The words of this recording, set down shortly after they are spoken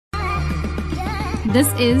This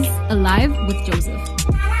is Alive with Joseph.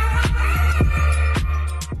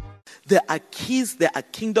 There are keys, there are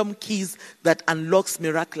kingdom keys that unlocks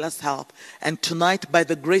miraculous help. And tonight, by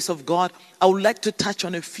the grace of God, I would like to touch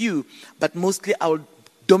on a few, but mostly I will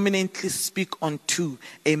dominantly speak on two.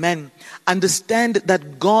 Amen. Understand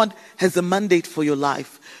that God has a mandate for your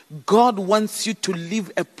life. God wants you to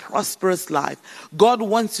live a prosperous life. God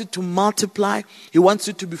wants you to multiply. He wants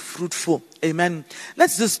you to be fruitful. Amen.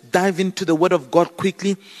 Let's just dive into the word of God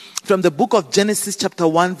quickly from the book of Genesis chapter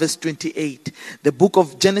 1 verse 28. The book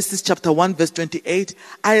of Genesis chapter 1 verse 28.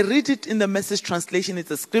 I read it in the Message translation.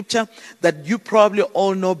 It's a scripture that you probably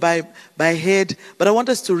all know by head, but I want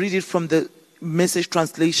us to read it from the Message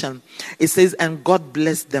translation. It says, and God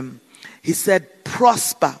blessed them. He said,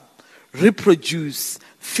 prosper, reproduce,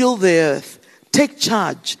 fill the earth, take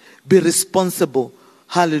charge, be responsible.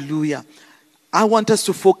 Hallelujah. I want us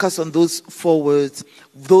to focus on those 4 words,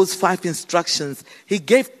 those 5 instructions. He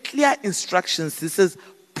gave clear instructions. He says,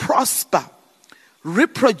 prosper,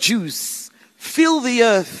 reproduce, fill the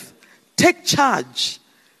earth, take charge,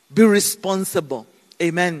 be responsible.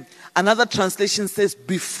 Amen. Another translation says,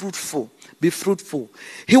 be fruitful. Be fruitful.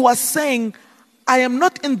 He was saying, I am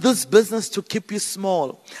not in this business to keep you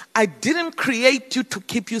small. I didn't create you to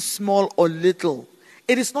keep you small or little.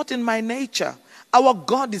 It is not in my nature. Our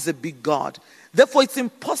God is a big God. Therefore, it's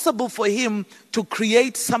impossible for him to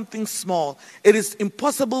create something small. It is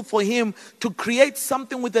impossible for him to create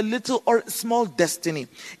something with a little or small destiny.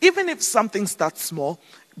 Even if something starts small,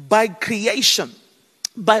 by creation,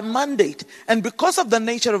 by mandate, and because of the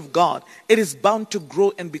nature of God, it is bound to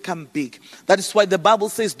grow and become big. That is why the Bible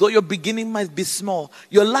says, though your beginning might be small,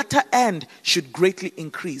 your latter end should greatly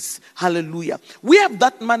increase. Hallelujah. We have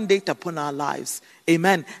that mandate upon our lives.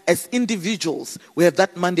 Amen. As individuals, we have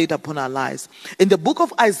that mandate upon our lives. In the book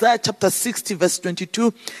of Isaiah chapter 60 verse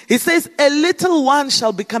 22, he says, a little one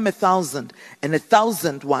shall become 1,000, and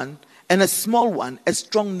 1,000 one, and a small one, a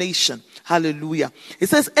strong nation. Hallelujah. It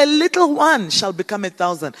says, a little one shall become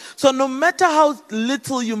 1,000. So no matter how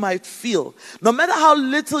little you might feel, no matter how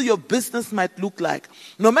little your business might look like,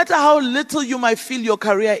 no matter how little you might feel your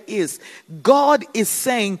career is, God is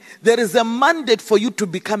saying there is a mandate for you to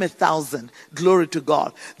become 1,000. Glory to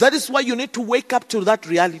God. That is why you need to wake up to that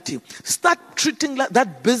reality. Start treating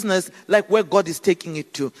that business like where God is taking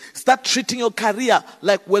it to. Start treating your career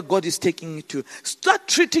like where God is taking it to. Start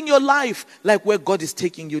treating your life like where God is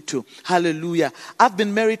taking you to. Hallelujah. I've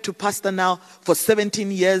been married to Pastor now for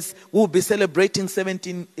 17 years. We'll be celebrating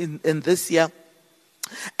 17 in this year.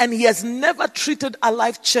 And he has never treated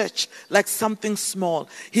Alive Church like something small.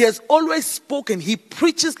 He has always spoken. He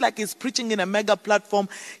preaches like he's preaching in a mega platform.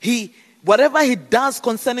 Whatever he does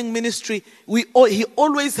concerning ministry, he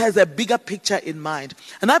always has a bigger picture in mind.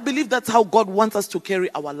 And I believe that's how God wants us to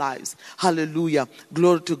carry our lives. Hallelujah.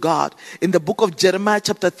 Glory to God. In the book of Jeremiah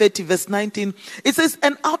chapter 30 verse 19, it says,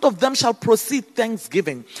 and out of them shall proceed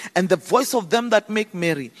thanksgiving, and the voice of them that make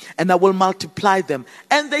merry, and I will multiply them,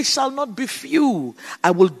 and they shall not be few.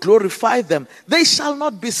 I will glorify them. They shall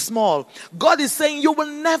not be small. God is saying you will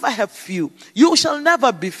never have few. You shall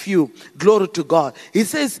never be few. Glory to God. He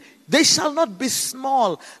says, they shall not be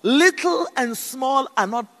small. Little and small are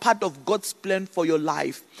not part of God's plan for your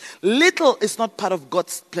life. Little is not part of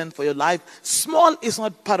God's plan for your life. Small is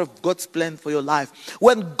not part of God's plan for your life.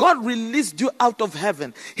 When God released you out of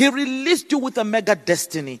heaven, he released you with a mega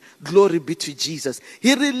destiny. Glory be to Jesus.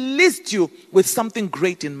 He released you with something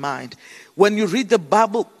great in mind. When you read the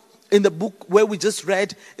Bible, in the book where we just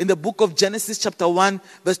read, in the book of Genesis chapter 1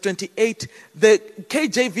 verse 28, the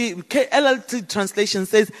KLT translation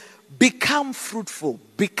says, become fruitful.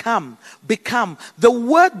 Become. The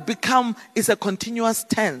word become is a continuous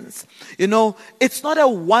tense. You know, it's not a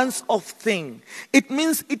once-off thing. It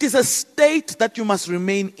means it is a state that you must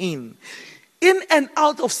remain in. In and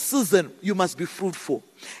out of season, you must be fruitful.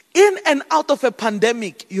 In and out of a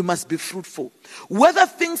pandemic, you must be fruitful. Whether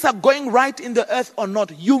things are going right in the earth or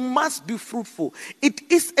not, you must be fruitful. It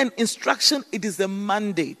is an instruction. It is a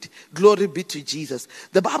mandate. Glory be to Jesus.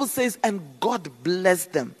 The Bible says, and God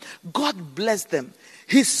blessed them. God blessed them.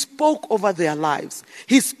 He spoke over their lives.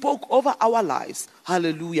 He spoke over our lives.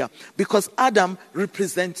 Hallelujah. Because Adam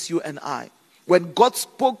represents you and I. When God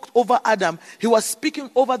spoke over Adam, he was speaking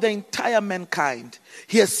over the entire mankind.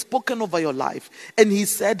 He has spoken over your life. And he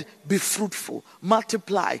said, be fruitful,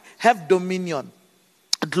 multiply, have dominion.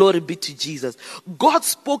 Glory be to Jesus. God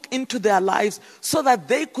spoke into their lives so that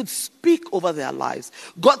they could speak over their lives.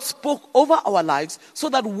 God spoke over our lives so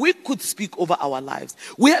that we could speak over our lives.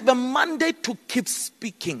 We have a mandate to keep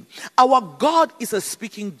speaking. Our God is a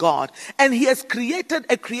speaking God, and He has created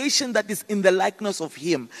a creation that is in the likeness of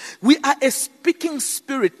Him. We are a speaking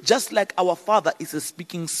spirit, just like our Father is a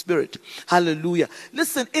speaking spirit. Hallelujah.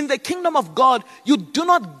 Listen, in the kingdom of God, you do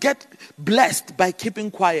not get blessed by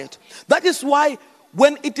keeping quiet. That is why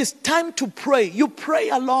when it is time to pray, you pray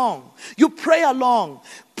along. You pray along.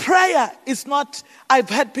 Prayer is not, I've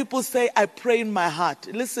had people say, I pray in my heart.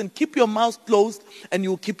 Listen, keep your mouth closed and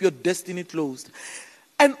you'll keep your destiny closed.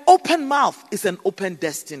 An open mouth is an open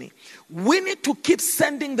destiny. We need to keep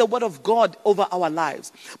sending the word of God over our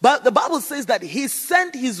lives. But the Bible says that He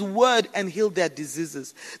sent His word and healed their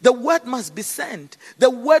diseases. The word must be sent.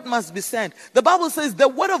 The word must be sent. The Bible says the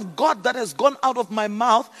word of God that has gone out of my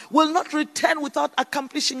mouth will not return without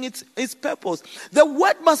accomplishing its purpose. The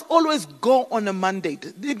word must always go on a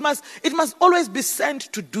mandate. It must always be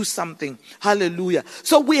sent to do something. Hallelujah.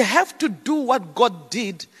 So we have to do what God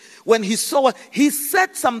did. When He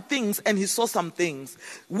said some things and He saw some things.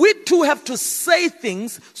 We too have to say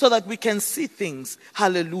things so that we can see things.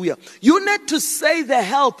 Hallelujah. You need to say the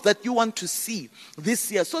help that you want to see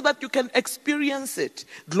this year so that you can experience it.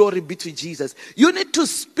 Glory be to Jesus. You need to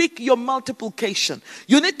speak your multiplication.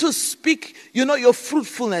 You need to speak, your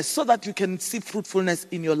fruitfulness so that you can see fruitfulness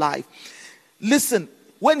in your life. Listen,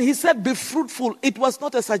 when He said be fruitful, it was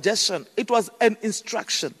not a suggestion. It was an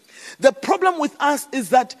instruction. The problem with us is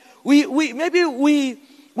that we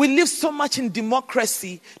live so much in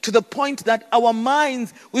democracy to the point that our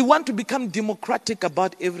minds, we want to become democratic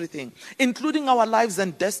about everything, including our lives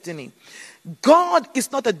and destiny. God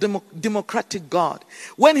is not a democratic God.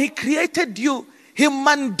 When He created you, He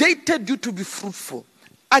mandated you to be fruitful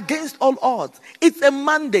against all odds. It's a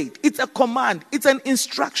mandate, it's a command, it's an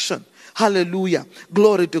instruction. Hallelujah.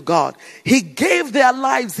 Glory to God. He gave their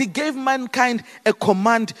lives, He gave mankind a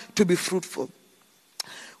command to be fruitful.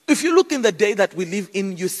 If you look in the day that we live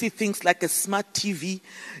in, you see things like a smart TV.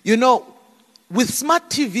 With smart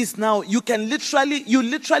TVs now, you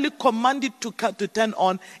literally command it to turn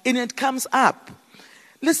on and it comes up.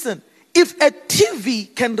 Listen, if a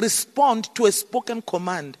TV can respond to a spoken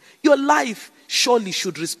command, your life surely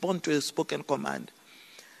should respond to a spoken command.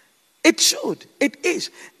 It should. It is.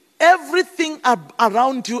 Everything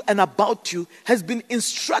around you and about you has been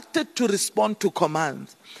instructed to respond to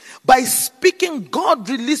commands. By speaking, God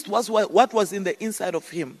released what was in the inside of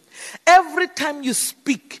Him. Every time you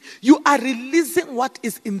speak, you are releasing what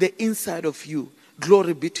is in the inside of you.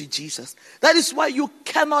 Glory be to Jesus. That is why you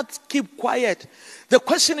cannot keep quiet. The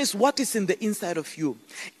question is, what is in the inside of you?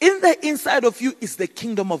 In the inside of you is the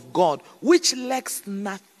kingdom of God, which lacks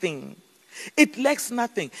nothing. It lacks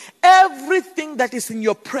nothing. Everything that is in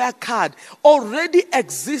your prayer card already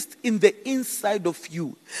exists in the inside of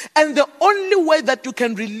you. And the only way that you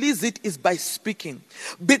can release it is by speaking.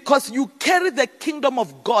 Because you carry the kingdom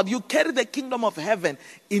of God. You carry the kingdom of heaven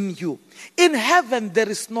in you. In heaven, there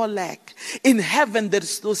is no lack. In heaven, there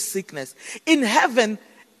is no sickness. In heaven,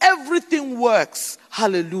 everything works.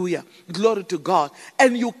 Hallelujah. Glory to God.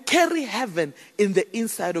 And you carry heaven in the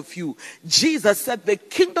inside of you. Jesus said the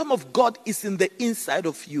kingdom of God is in the inside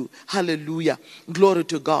of you. Hallelujah. Glory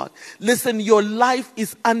to God. Listen, your life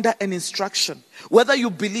is under an instruction. Whether you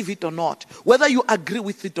believe it or not, whether you agree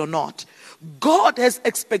with it or not, God has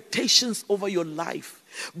expectations over your life.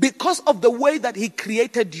 Because of the way that He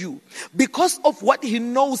created you, because of what He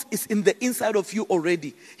knows is in the inside of you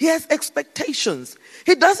already, He has expectations.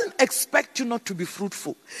 He doesn't expect you not to be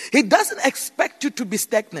fruitful. He doesn't expect you to be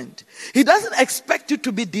stagnant. He doesn't expect you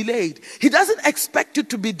to be delayed. He doesn't expect you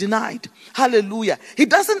to be denied. Hallelujah. He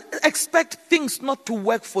doesn't expect things not to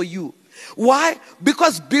work for you. Why?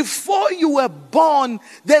 Because before you were born,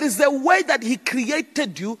 there is a way that He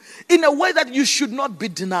created you in a way that you should not be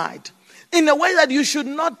denied. In a way that you should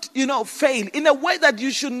not, fail. In a way that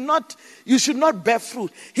you should not bear fruit.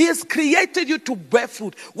 He has created you to bear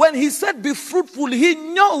fruit. When He said be fruitful, He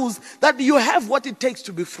knows that you have what it takes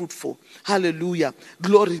to be fruitful. Hallelujah.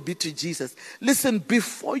 Glory be to Jesus. Listen,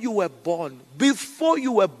 before you were born,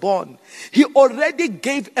 He already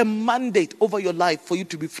gave a mandate over your life for you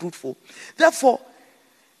to be fruitful. Therefore,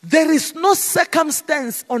 there is no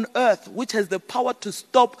circumstance on earth which has the power to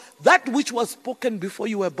stop that which was spoken before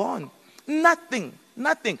you were born. Nothing.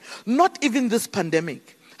 Not even this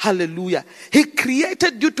pandemic. Hallelujah. He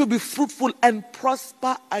created you to be fruitful and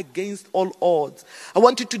prosper against all odds. I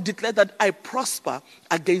want you to declare that I prosper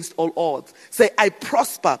against all odds. Say, I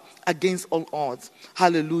prosper against all odds.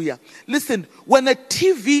 Hallelujah. Listen, when a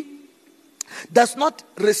TV does not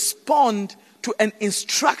respond to an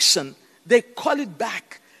instruction, they call it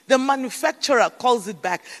back. The manufacturer calls it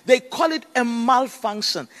back. They call it a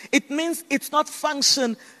malfunction. It means it's not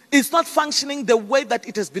functioning the way that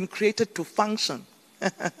it has been created to function.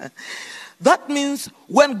 That means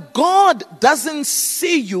when God doesn't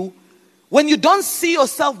see you, when you don't see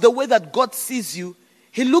yourself the way that God sees you,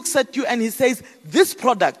 he looks at you and he says, this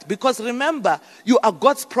product, because remember, you are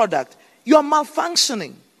God's product, you are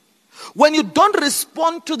malfunctioning. When you don't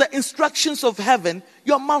respond to the instructions of heaven,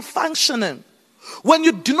 you are malfunctioning. When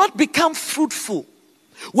you do not become fruitful,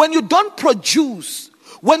 when you don't produce,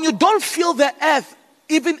 when you don't fill the earth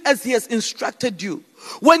even as he has instructed you,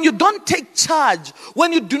 when you don't take charge,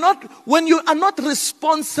 when you are not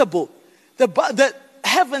responsible, the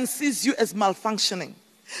heaven sees you as malfunctioning.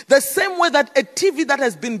 The same way that a TV that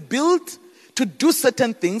has been built to do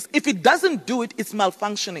certain things, if it doesn't do it, it's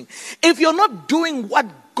malfunctioning. If you're not doing what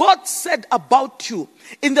God said about you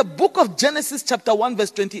in the book of Genesis chapter 1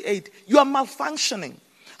 verse 28, you are malfunctioning.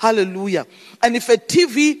 Hallelujah. And if a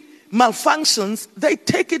TV malfunctions, they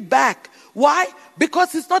take it back. Why?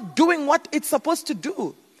 Because it's not doing what it's supposed to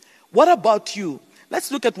do. What about you? Let's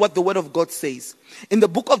look at what the word of God says. In the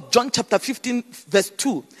book of John chapter 15 verse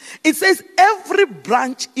 2, it says, every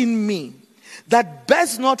branch in me that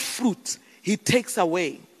bears not fruit, he takes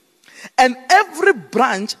away. And every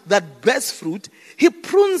branch that bears fruit, he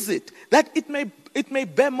prunes it, that it may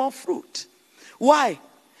bear more fruit. Why?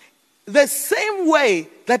 The same way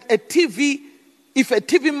that if a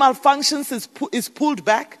TV malfunctions is pulled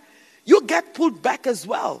back, you get pulled back as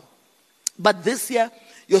well. But this year,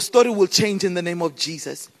 your story will change in the name of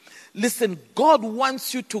Jesus. Listen, God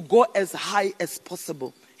wants you to go as high as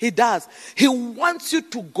possible. He does. He wants you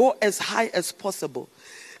to go as high as possible.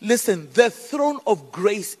 Listen, the throne of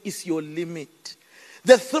grace is your limit.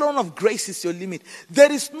 The throne of grace is your limit.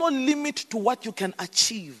 There is no limit to what you can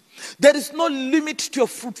achieve. There is no limit to your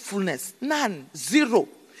fruitfulness. None. Zero.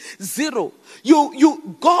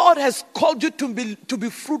 God has called you to be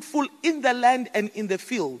fruitful in the land and in the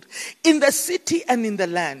field, in the city and in the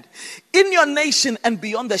land, in your nation and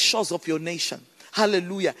beyond the shores of your nation.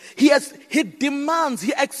 Hallelujah. He demands,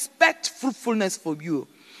 he expects fruitfulness from you.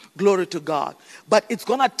 Glory to God. But it's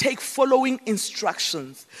going to take following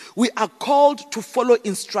instructions. We are called to follow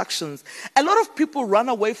instructions. A lot of people run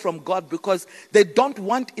away from God because they don't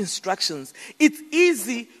want instructions. It's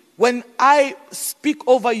easy when I speak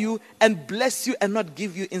over you and bless you and not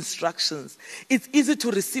give you instructions. It's easy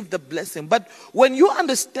to receive the blessing. But when you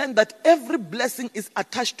understand that every blessing is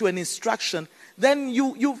attached to an instruction, then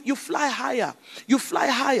you fly higher. You fly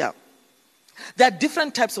higher. There are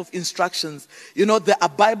different types of instructions. You know, there are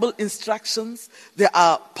Bible instructions. There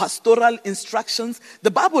are pastoral instructions.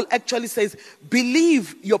 The Bible actually says,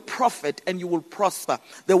 believe your prophet and you will prosper.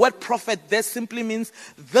 The word prophet there simply means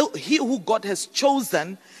he who God has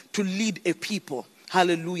chosen to lead a people.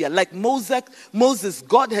 Hallelujah. Like Moses,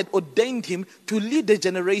 God had ordained him to lead a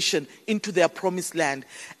generation into their promised land.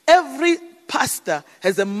 Every pastor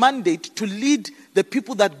has a mandate to lead the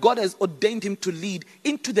people that God has ordained him to lead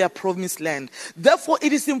into their promised land. Therefore,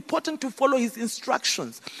 it is important to follow his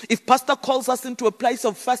instructions. If pastor calls us into a place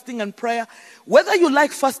of fasting and prayer, whether you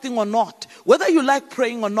like fasting or not, whether you like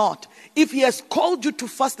praying or not, if he has called you to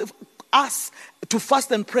fast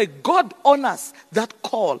and pray, God honors that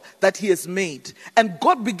call that he has made. And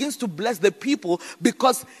God begins to bless the people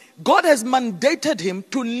because God has mandated him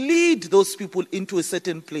to lead those people into a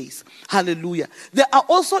certain place. Hallelujah. There are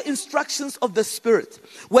also instructions of the Spirit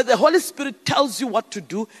where the Holy Spirit tells you what to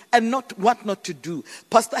do and what not to do.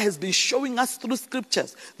 Pastor has been showing us through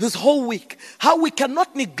scriptures this whole week how we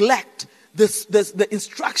cannot neglect the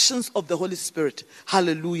instructions of the Holy Spirit.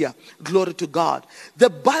 Hallelujah. Glory to God.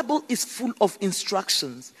 The Bible is full of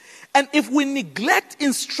instructions. And if we neglect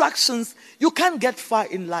instructions, you can't get far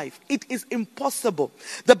in life. It is impossible.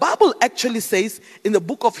 The Bible actually says in the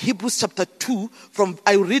book of Hebrews chapter 2,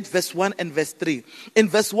 I read verse 1 and verse 3. In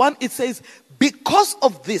verse 1 it says, because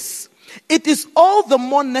of this, it is all the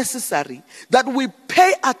more necessary that we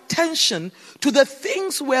pay attention to the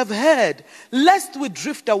things we have heard, lest we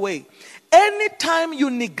drift away. Anytime you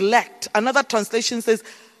neglect, another translation says,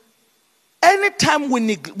 anytime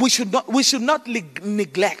we should not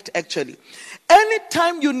neglect actually.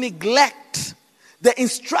 Anytime you neglect the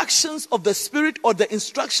instructions of the Spirit or the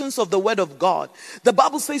instructions of the Word of God, the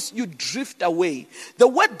Bible says you drift away. The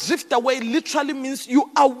word drift away literally means you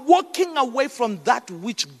are walking away from that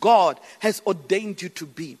which God has ordained you to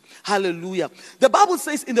be. Hallelujah. The Bible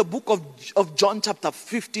says in the book of John chapter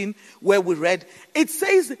 15 where we read, it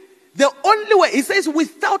says The only way, he says,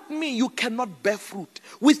 without me, you cannot bear fruit.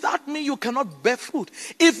 Without me, you cannot bear fruit.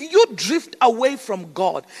 If you drift away from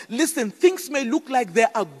God, listen, things may look like they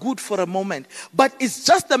are good for a moment, but it's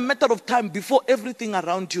just a matter of time before everything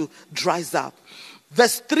around you dries up.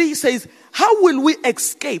 Verse 3 says, how will we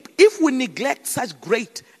escape if we neglect such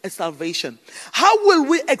great a salvation? How will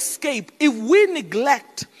we escape if we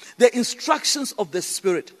neglect the instructions of the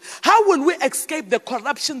Spirit? How will we escape the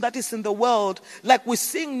corruption that is in the world like we're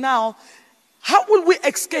seeing now? How will we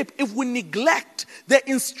escape if we neglect the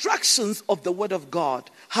instructions of the Word of God?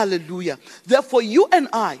 Hallelujah. Therefore, you and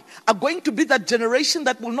I are going to be that generation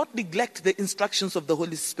that will not neglect the instructions of the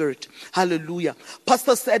Holy Spirit. Hallelujah.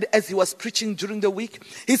 Pastor said as he was preaching during the week,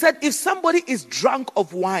 he said, if somebody is drunk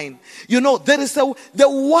of wine, the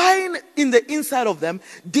wine in the inside of them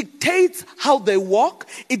dictates how they walk.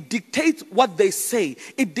 It dictates what they say.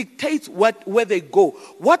 It dictates where they go.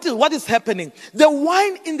 What is happening? The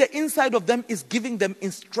wine in the inside of them is giving them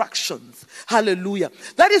instructions. Hallelujah.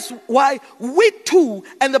 That is why we too,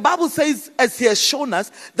 and the Bible says, as he has shown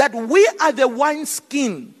us, that we are the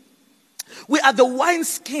wineskin. We are the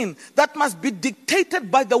wineskin that must be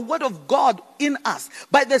dictated by the Word of God in us,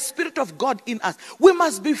 by the Spirit of God in us. We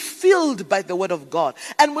must be filled by the Word of God,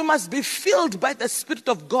 and we must be filled by the Spirit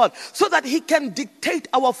of God so that He can dictate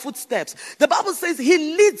our footsteps. The Bible says He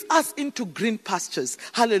leads us into green pastures.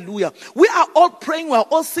 Hallelujah. We are all praying, we are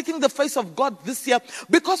all seeking the face of God this year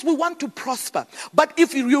because we want to prosper. But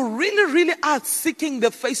if you really, really are seeking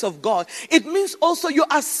the face of God, it means also you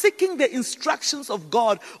are seeking the instructions of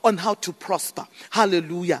God on how to prosper.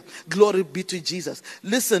 Hallelujah. Glory be to Jesus.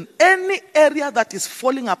 Listen, any area that is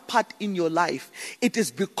falling apart in your life, it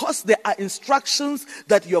is because there are instructions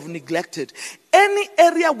that you have neglected. Any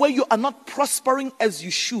area where you are not prospering as you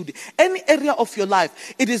should, any area of your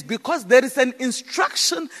life, it is because there is an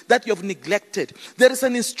instruction that you have neglected. There is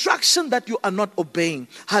an instruction that you are not obeying.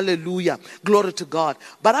 Hallelujah. Glory to God.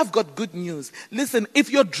 But I've got good news. Listen, if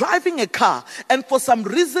you're driving a car and for some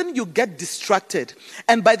reason you get distracted,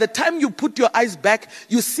 and by the time you put your eyes back,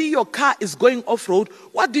 you see your car is going off-road,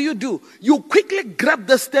 what do? You quickly grab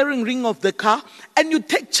the steering ring of the car and you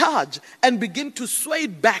take charge and begin to sway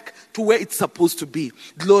it back to where it's supposed to be.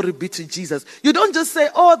 Glory be to Jesus. You don't just say,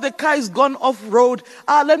 oh, the car is gone off-road.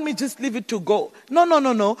 Let me just leave it to go.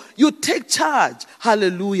 No. You take charge.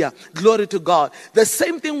 Hallelujah. Glory to God. The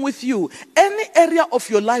same thing with you. Any area of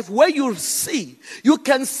your life where you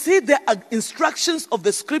can see the instructions of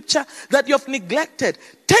the scripture that you have neglected.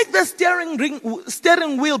 Take the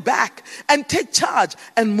steering wheel back and take charge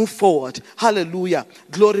and move forward. Hallelujah.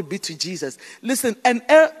 Glory be to Jesus. Listen,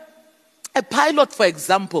 a pilot, for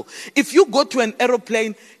example, if you go to an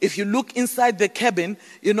aeroplane, if you look inside the cabin,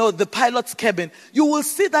 the pilot's cabin, you will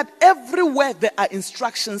see that everywhere there are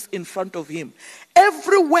instructions in front of him.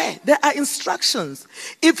 Everywhere there are instructions.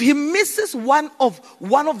 If he misses one of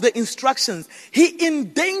the instructions, he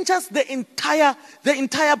endangers the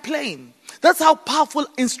entire plane. That's how powerful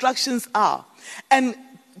instructions are. And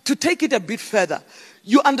to take it a bit further,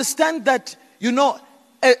 you understand that,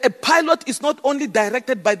 a pilot is not only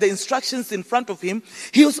directed by the instructions in front of him,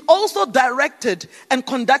 he is also directed and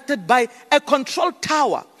conducted by a control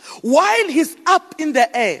tower. While he's up in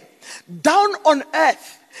the air, down on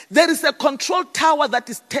earth, there is a control tower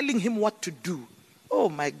that is telling him what to do. Oh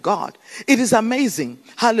my God. It is amazing.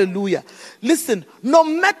 Hallelujah. Listen, no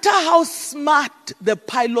matter how smart the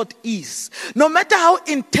pilot is, no matter how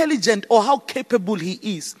intelligent or how capable he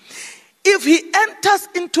is, if he enters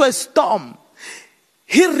into a storm,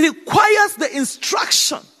 he requires the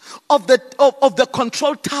instruction of the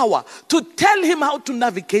control tower to tell him how to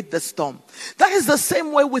navigate the storm. That is the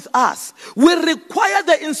same way with us. We require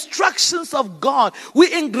the instructions of God.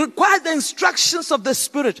 We require the instructions of the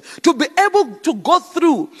Spirit to be able to go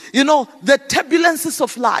through, the turbulences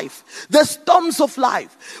of life, the storms of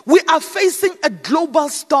life. We are facing a global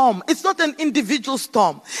storm. It's not an individual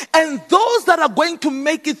storm. And those that are going to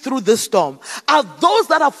make it through the storm are those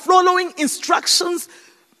that are following instructions.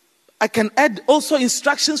 I can add also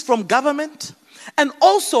instructions from government and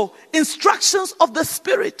also instructions of the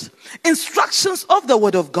Spirit, instructions of the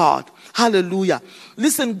Word of God. Hallelujah.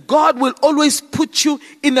 Listen, God will always put you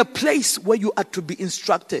in a place where you are to be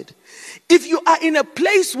instructed. If you are in a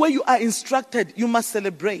place where you are instructed, you must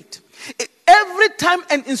celebrate. Every time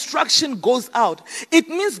an instruction goes out, it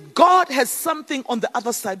means God has something on the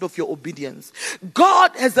other side of your obedience.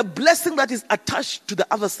 God has a blessing that is attached to the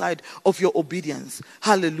other side of your obedience.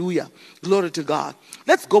 Hallelujah. Glory to God.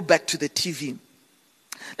 Let's go back to the TV.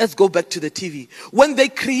 When they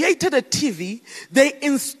created a TV, they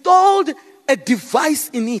installed a device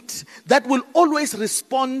in it that will always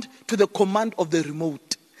respond to the command of the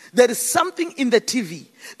remote. There is something in the TV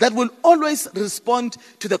that will always respond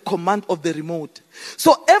to the command of the remote.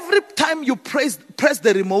 So every time you press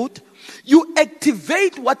the remote, you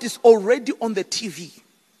activate what is already on the TV.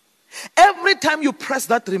 Every time you press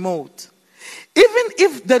that remote, even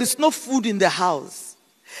if there is no food in the house,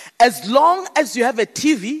 as long as you have a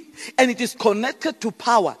TV and it is connected to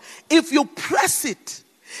power, if you press it,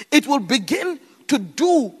 it will begin to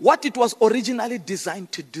do what it was originally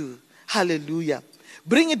designed to do. Hallelujah.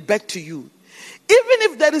 Bring it back to you. Even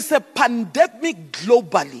if there is a pandemic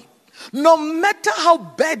globally, no matter how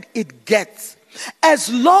bad it gets,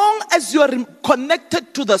 as long as you are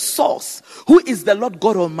connected to the source, who is the Lord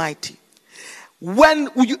God Almighty, when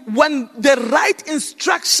the right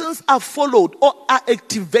instructions are followed or are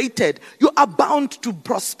activated, you are bound to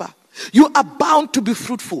prosper. You are bound to be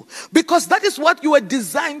fruitful, because that is what you were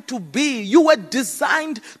designed to be. You were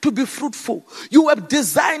designed to be fruitful. You were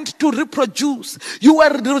designed to reproduce. You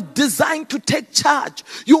were designed to take charge.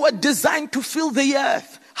 You were designed to fill the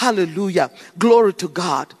earth. Hallelujah. Glory to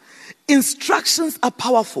God. Instructions are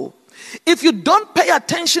powerful. If you don't pay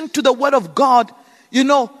attention to the word of God,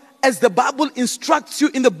 as the Bible instructs you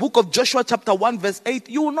in the book of Joshua chapter 1 verse 8,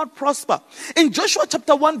 you will not prosper. In Joshua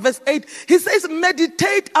chapter 1 verse 8, he says,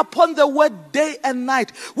 meditate upon the word day and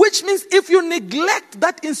night. Which means if you neglect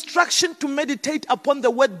that instruction to meditate upon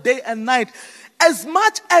the word day and night, as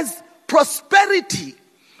much as prosperity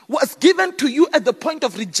was given to you at the point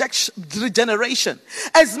of regeneration,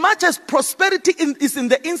 as much as prosperity is in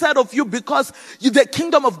the inside of you, because the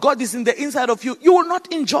kingdom of God is in the inside of you, you will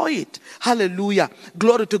not enjoy it. Hallelujah.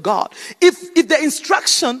 Glory to God. If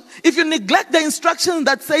you neglect the instruction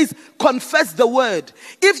that says confess the word,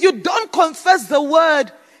 if you don't confess the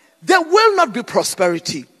word, there will not be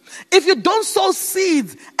prosperity. If you don't sow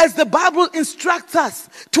seeds as the Bible instructs us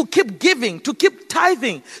to keep giving, to keep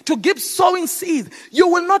tithing, to keep sowing seeds, you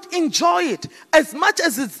will not enjoy it. As much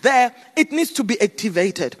as it's there, it needs to be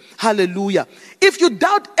activated. Hallelujah. If you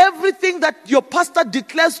doubt everything that your pastor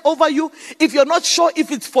declares over you, if you're not sure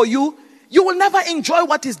if it's for you, you will never enjoy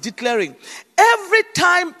what he's declaring. Every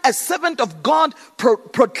time a servant of God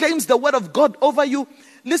proclaims the word of God over you,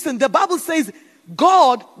 listen, the Bible says,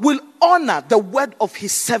 God will honor the word of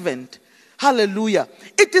his servant. Hallelujah.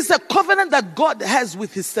 It is a covenant that God has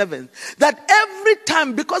with his servant. That every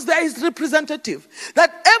time, because there is representative,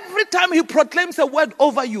 that every time he proclaims a word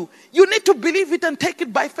over you, you need to believe it and take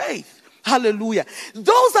it by faith. Hallelujah.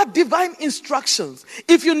 Those are divine instructions.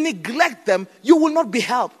 If you neglect them, you will not be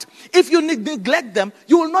helped. If you neglect them,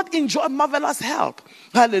 you will not enjoy marvelous help.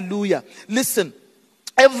 Hallelujah. Listen.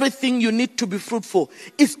 Everything you need to be fruitful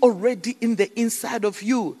is already in the inside of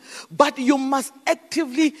you. But you must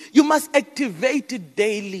activate it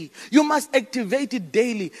daily. You must activate it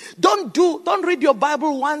daily. Don't read your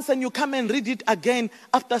Bible once and you come and read it again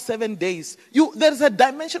after 7 days. There's a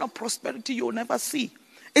dimension of prosperity you will never see.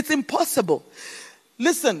 It's impossible.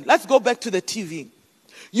 Listen, let's go back to the TV.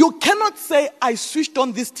 You cannot say, I switched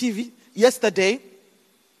on this TV yesterday,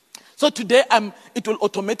 so today it will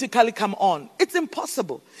automatically come on. It's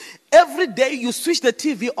impossible. Every day you switch the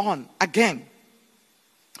TV on again.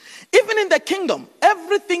 Even in the kingdom,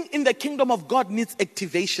 everything in the kingdom of God needs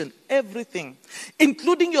activation. Everything,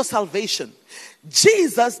 including your salvation.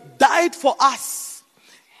 Jesus died for us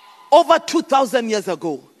over 2,000 years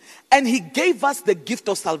ago. And he gave us the gift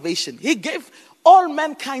of salvation. He gave all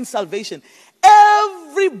mankind salvation.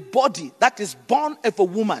 Everybody that is born of a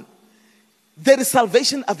woman, there is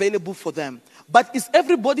salvation available for them. But is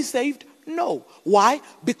everybody saved? No. Why?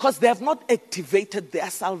 Because they have not activated their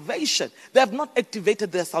salvation. They have not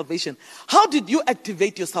activated their salvation. How did you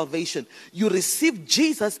activate your salvation? You received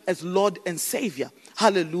Jesus as Lord and Savior.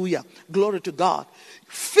 Hallelujah. Glory to God.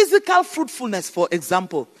 Physical fruitfulness, for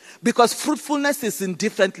example, because fruitfulness is in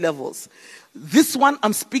different levels. This one,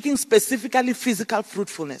 I'm speaking specifically physical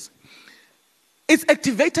fruitfulness. It's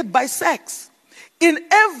activated by sex. In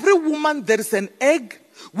every woman, there is an egg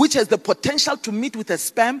which has the potential to meet with a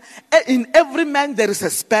sperm. In every man, there is a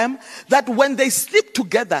sperm that when they sleep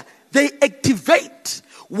together, they activate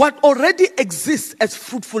what already exists as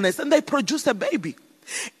fruitfulness and they produce a baby.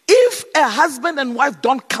 If a husband and wife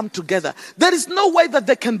don't come together, there is no way that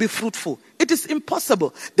they can be fruitful. It is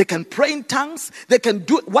impossible. They can pray in tongues. They can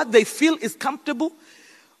do what they feel is comfortable.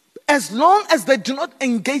 As long as they do not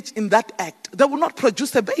engage in that act, they will not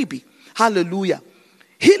produce a baby. Hallelujah.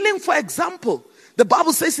 Healing, for example, the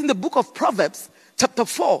Bible says in the book of Proverbs, chapter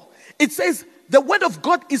 4, it says, the word of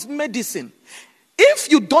God is medicine.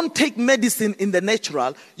 If you don't take medicine in the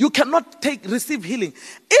natural, you cannot receive healing.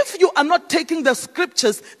 If you are not taking the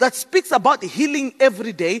scriptures that speaks about healing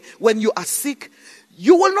every day when you are sick,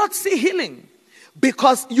 you will not see healing.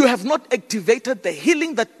 because you have not activated the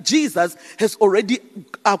healing that Jesus has already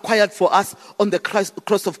acquired for us on the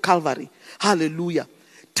cross of Calvary. Hallelujah.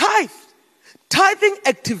 Tithing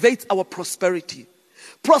activates our prosperity.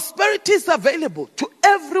 Prosperity is available to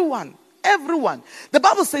everyone. Everyone. The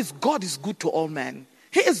Bible says God is good to all men.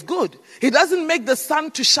 He is good. He doesn't make the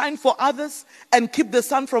sun to shine for others and keep the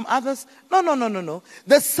sun from others. No.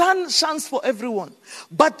 The sun shines for everyone.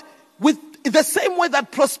 But with the same way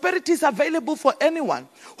that prosperity is available for anyone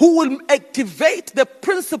who will activate the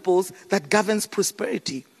principles that governs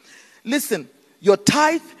prosperity. Listen, your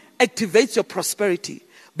tithe activates your prosperity,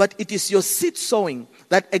 but it is your seed sowing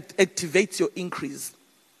that activates your increase.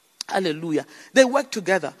 Hallelujah. They work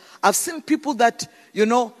together. I've seen people that,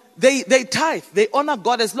 they tithe, they honor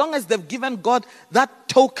God as long as they've given God that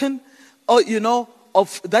token, or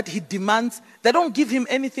of that He demands. They don't give Him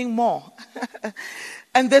anything more.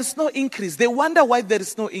 And there's no increase. They wonder why there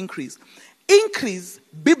is no increase. Increase,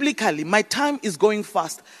 biblically, my time is going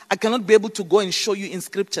fast. I cannot be able to go and show you in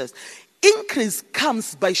scriptures. Increase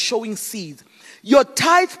comes by showing seed. Your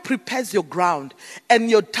tithe prepares your ground, and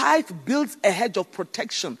your tithe builds a hedge of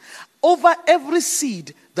protection over every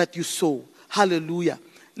seed that you sow. Hallelujah.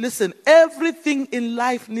 Listen, everything in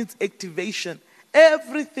life needs activation.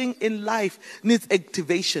 Everything in life needs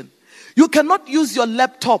activation. You cannot use your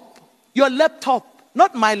laptop,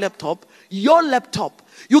 not my laptop, your laptop.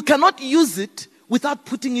 You cannot use it without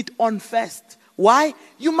putting it on first. Why?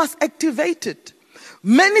 You must activate it.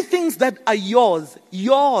 Many things that are yours,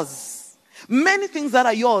 many things that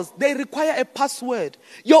are yours, they require a password.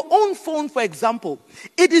 Your own phone, for example,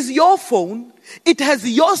 it is your phone, it has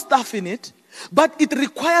your stuff in it, but it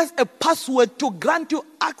requires a password to grant you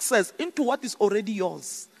access into what is already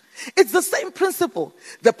yours. It's the same principle.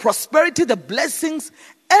 The prosperity, the blessings,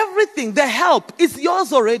 everything, the help is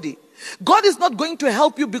yours already. God is not going to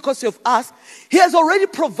help you because of us. He has already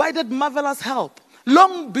provided marvelous help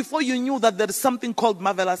long before you knew that there is something called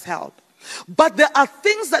marvelous help. But there are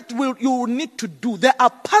things that you will need to do. There are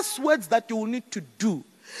passwords that you will need to do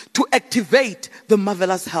to activate the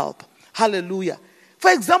marvelous help. Hallelujah.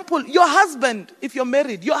 For example, your husband, if you're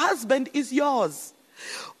married, your husband is yours.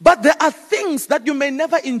 But there are things that you may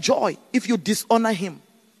never enjoy if you dishonor him.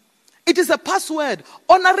 It is a password.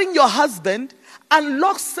 Honoring your husband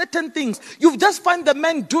unlocks certain things. You just find the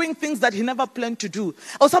man doing things that he never planned to do.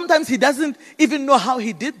 Or sometimes he doesn't even know how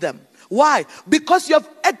he did them. Why? Because you have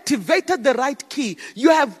activated the right key. You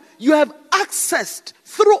have accessed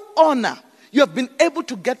through honor. You have been able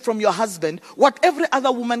to get from your husband what every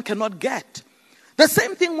other woman cannot get. The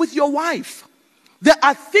same thing with your wife. There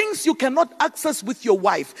are things you cannot access with your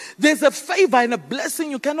wife. There's a favor and a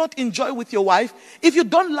blessing you cannot enjoy with your wife if you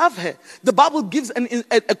don't love her. The Bible gives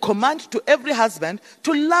a command to every husband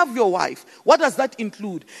to love your wife. What does that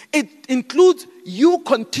include? It includes you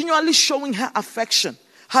continually showing her affection.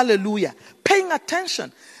 Hallelujah. Paying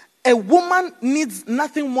attention. A woman needs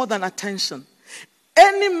nothing more than attention.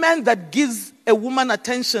 Any man that gives a woman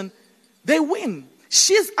attention, they win.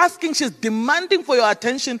 She's demanding for your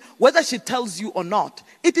attention whether she tells you or not.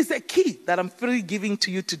 It is a key that I'm freely giving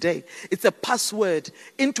to you today. It's a password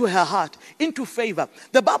into her heart, into favor.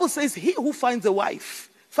 The Bible says, he who finds a wife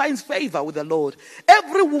finds favor with the Lord.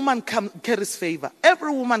 Every woman carries favor.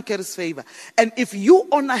 Every woman carries favor. And if you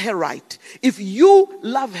honor her right, if you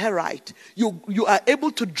love her right, you are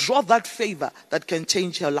able to draw that favor that can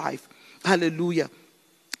change her life. Hallelujah.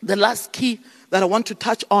 The last key that I want to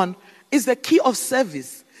touch on is the key of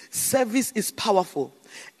service. Service is powerful.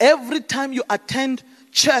 Every time you attend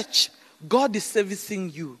church, God is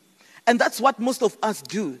servicing you. And that's what most of us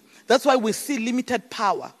do. That's why we see limited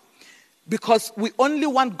power. Because we only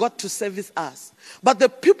want God to service us. But the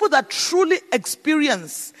people that truly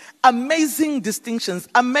experience amazing distinctions,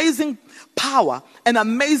 amazing power, and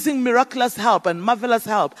amazing miraculous help and marvelous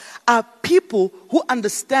help are people who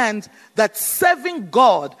understand that serving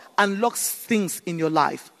God unlocks things in your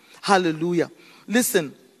life. Hallelujah.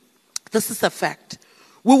 Listen, this is a fact.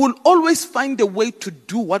 We will always find a way to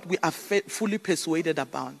do what we are fully persuaded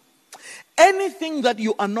about. Anything that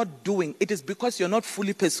you are not doing, it is because you're not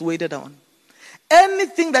fully persuaded on.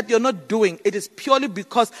 Anything that you're not doing, it is purely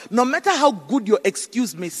because no matter how good your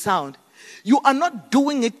excuse may sound, you are not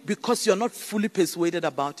doing it because you're not fully persuaded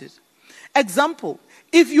about it. Example,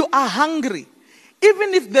 if you are hungry,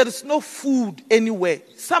 even if there is no food anywhere,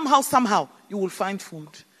 somehow, you will find food.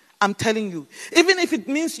 I'm telling you. Even if it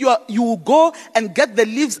means you will go and get the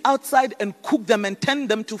leaves outside and cook them and turn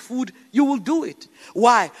them to food, you will do it.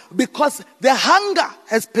 Why? Because the hunger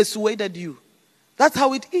has persuaded you. That's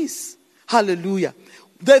how it is. Hallelujah.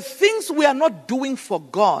 The things we are not doing for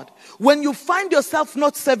God, when you find yourself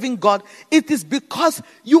not serving God, it is because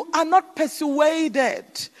you are not persuaded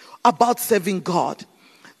about serving God.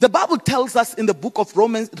 The Bible tells us in the book of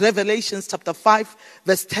Revelations chapter 5,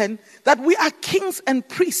 verse 10, that we are kings and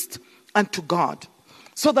priests unto God,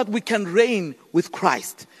 so that we can reign with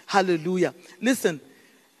Christ. Hallelujah. Listen,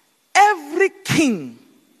 every king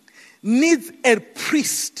needs a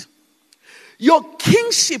priest. Your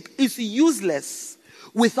kingship is useless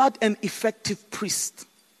without an effective priest.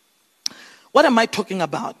 What am I talking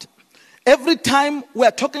about? Every time we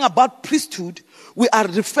are talking about priesthood, we are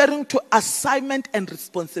referring to assignment and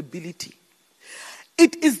responsibility.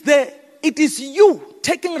 It is you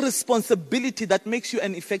taking responsibility that makes you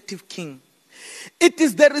an effective king. It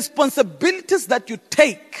is the responsibilities that you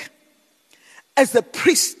take as a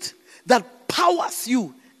priest that powers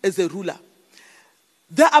you as a ruler.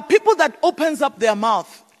 There are people that opens up their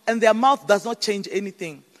mouth and their mouth does not change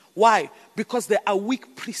anything. Why? Because they are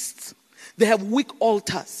weak priests. They have weak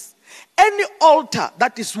altars. Any altar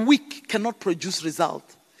that is weak cannot produce result.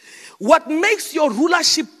 What makes your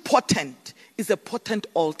rulership potent is a potent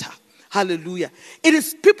altar. Hallelujah. It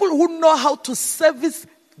is people who know how to service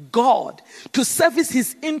God, to service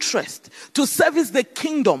his interest, to service the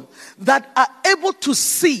kingdom, that are able to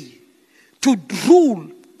see, to rule,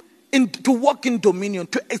 to walk in dominion,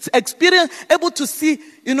 to experience, able to see,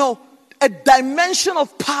 a dimension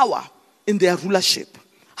of power in their rulership.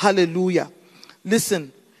 Hallelujah.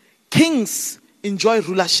 Listen, kings enjoy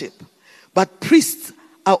rulership, but priests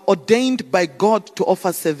are ordained by God to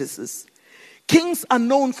offer services. Kings are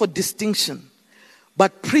known for distinction,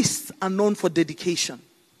 but priests are known for dedication.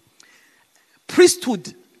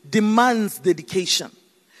 Priesthood demands dedication.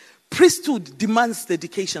 Priesthood demands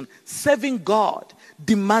dedication. Serving God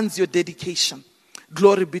demands your dedication.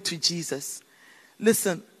 Glory be to Jesus.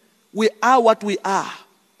 Listen, we are what we are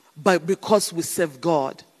because we serve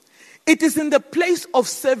God. It is in the place of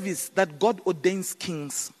service that God ordains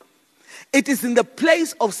kings. It is in the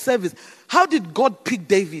place of service. How did God pick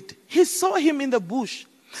David? He saw him in the bush.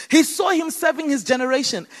 He saw him serving his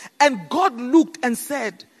generation. And God looked and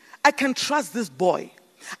said, I can trust this boy.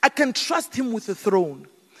 I can trust him with the throne.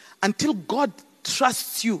 Until God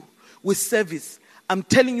trusts you with service, I'm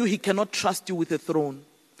telling you, he cannot trust you with a throne.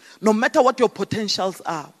 No matter what your potentials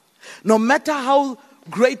are, no matter how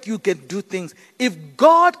great you can do things, if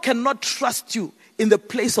God cannot trust you in the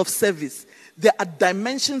place of service, there are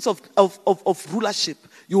dimensions of rulership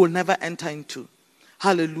you will never enter into.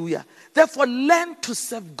 Hallelujah. Therefore, learn to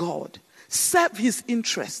serve God. Serve his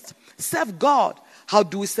interest. Serve God. How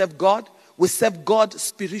do we serve God? We serve God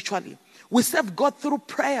spiritually. We serve God through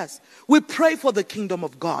prayers. We pray for the kingdom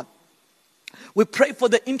of God. We pray for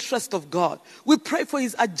the interest of God. We pray for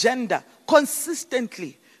his agenda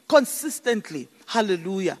consistently.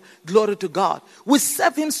 Hallelujah. Glory to God. We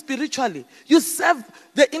serve him spiritually. You serve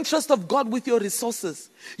the interest of God with your resources.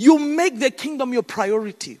 You make the kingdom your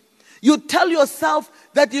priority. You tell yourself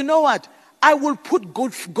that, you know what? I will put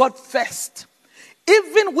God first.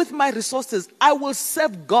 Even with my resources, I will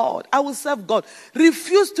serve God. I will serve God.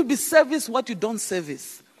 Refuse to be service what you don't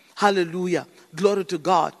service. Hallelujah. Glory to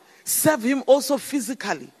God. Serve him also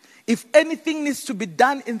physically. If anything needs to be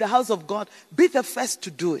done in the house of God, be the first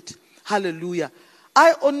to do it. Hallelujah.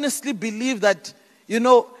 I honestly believe that,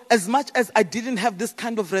 as much as I didn't have this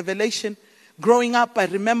kind of revelation growing up, I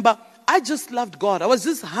remember I just loved God. I was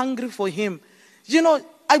just hungry for him.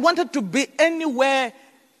 I wanted to be anywhere,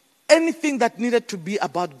 anything that needed to be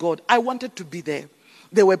about God. I wanted to be there.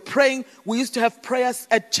 They were praying. We used to have prayers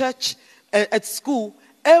at church, at school,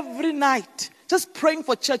 every night. Just praying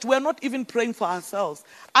for church. We're not even praying for ourselves.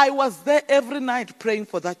 I was there every night praying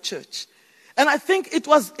for that church. And I think it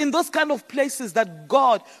was in those kind of places that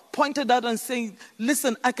God pointed out and saying,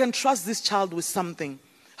 listen, I can trust this child with something.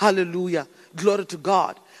 Hallelujah. Glory to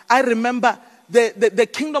God. I remember the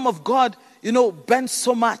kingdom of God, bent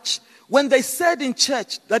so much. When they said in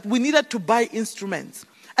church that we needed to buy instruments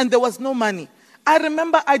and there was no money, I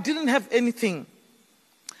remember I didn't have anything.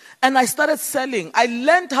 And I started selling. I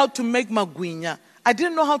learned how to make magwinya. I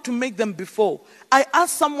didn't know how to make them before. I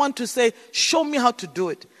asked someone to say, show me how to do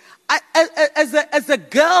it. As a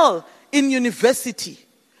girl in university,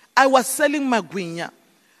 I was selling magwinya.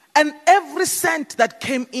 And every cent that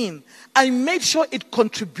came in, I made sure it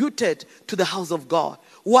contributed to the house of God.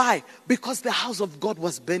 Why? Because the house of God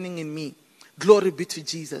was burning in me. Glory be to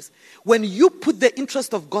Jesus. When you put the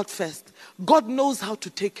interest of God first, God knows how to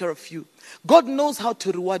take care of you. God knows how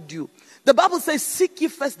to reward you. The Bible says, seek ye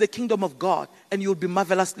first the kingdom of God, and you will be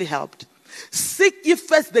marvelously helped. Seek ye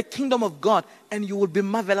first the kingdom of God, and you will be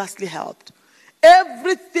marvelously helped.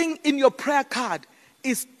 Everything in your prayer card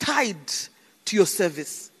is tied to your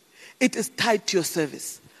service. It is tied to your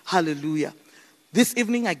service. Hallelujah. This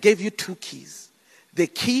evening I gave you 2 keys. The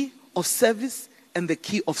key of service and the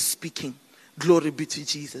key of speaking. Glory be to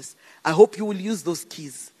Jesus. I hope you will use those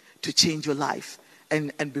keys to change your life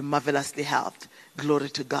and be marvelously helped. Glory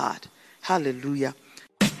to God. Hallelujah.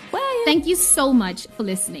 Thank you so much for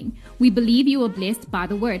listening. We believe you were blessed by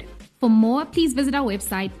the word. For more, please visit our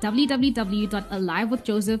website,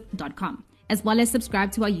 www.alivewithjoseph.com, as well as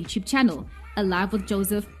subscribe to our YouTube channel, Alive with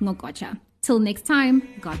Joseph Ngokocha. Till next time,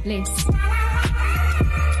 God bless.